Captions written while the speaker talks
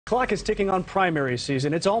Clock is ticking on primary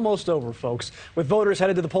season. It's almost over, folks, with voters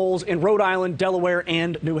headed to the polls in Rhode Island, Delaware,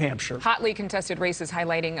 and New Hampshire. Hotly contested races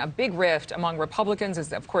highlighting a big rift among Republicans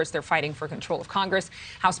as, of course, they're fighting for control of Congress.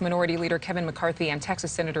 House Minority Leader Kevin McCarthy and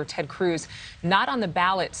Texas Senator Ted Cruz not on the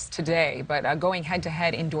ballots today, but going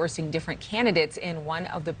head-to-head endorsing different candidates in one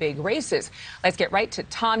of the big races. Let's get right to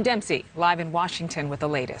Tom Dempsey, live in Washington with the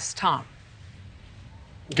latest. Tom.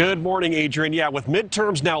 Good morning, Adrienne. Yeah, with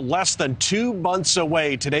midterms now less than 2 months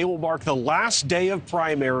away, today will mark the last day of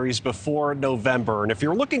primaries before November. And if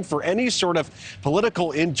you're looking for any sort of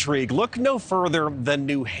political intrigue, look no further than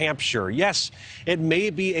New Hampshire. Yes, it may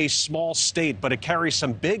be a small state, but it carries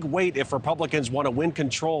some big weight if Republicans want to win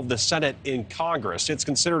control of the Senate in Congress. It's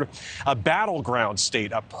considered a battleground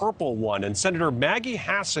state, a purple one, and Senator Maggie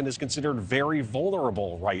Hassan is considered very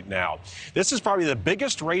vulnerable right now. This is probably the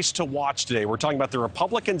biggest race to watch today. We're talking about the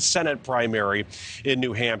Republican Senate primary in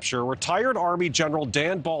New Hampshire. Retired Army General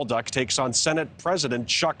Dan Baldock takes on Senate President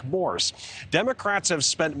Chuck Morse. Democrats have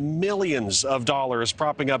spent millions of dollars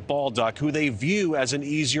propping up Baldock, who they view as an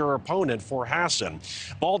easier opponent for Hassan.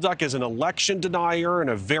 Baldock is an election denier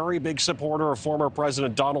and a very big supporter of former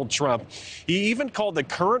President Donald Trump. He even called the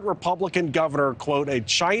current Republican governor, quote, a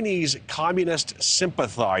Chinese communist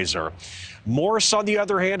sympathizer. Morse, on the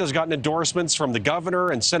other hand, has gotten endorsements from the governor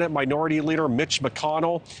and Senate Minority Leader Mitch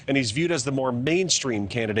McConnell, and he's viewed as the more mainstream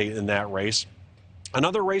candidate in that race.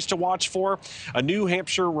 Another race to watch for, a New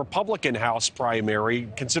Hampshire Republican House primary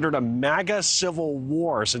considered a MAGA civil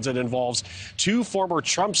war since it involves two former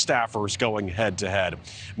Trump staffers going head-to-head.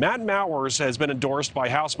 Matt Mowers has been endorsed by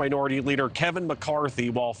House Minority Leader Kevin McCarthy,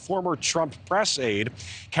 while former Trump press aide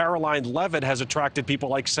Caroline Leavitt has attracted people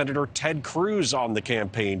like Senator Ted Cruz on the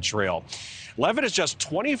campaign trail. Leavitt is just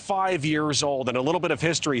 25 years old, and a little bit of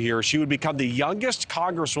history here. She would become the youngest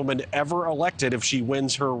congresswoman ever elected if she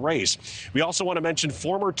wins her race. We also want to mention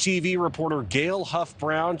former TV reporter Gail Huff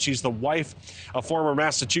Brown. She's the wife of former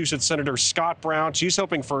Massachusetts Senator Scott Brown. She's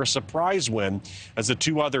hoping for a surprise win as the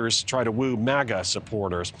two others try to woo MAGA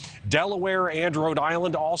supporters. Delaware and Rhode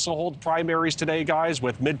Island also hold primaries today, guys,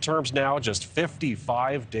 with midterms now just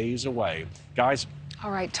 55 days away. Guys.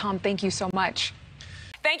 All right, Tom, thank you so much.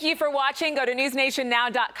 Thank you for watching. Go to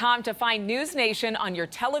newsnationnow.com to find NewsNation on your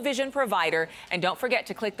television provider. And don't forget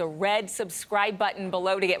to click the red subscribe button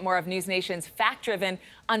below to get more of NewsNation's fact-driven,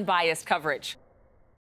 unbiased coverage.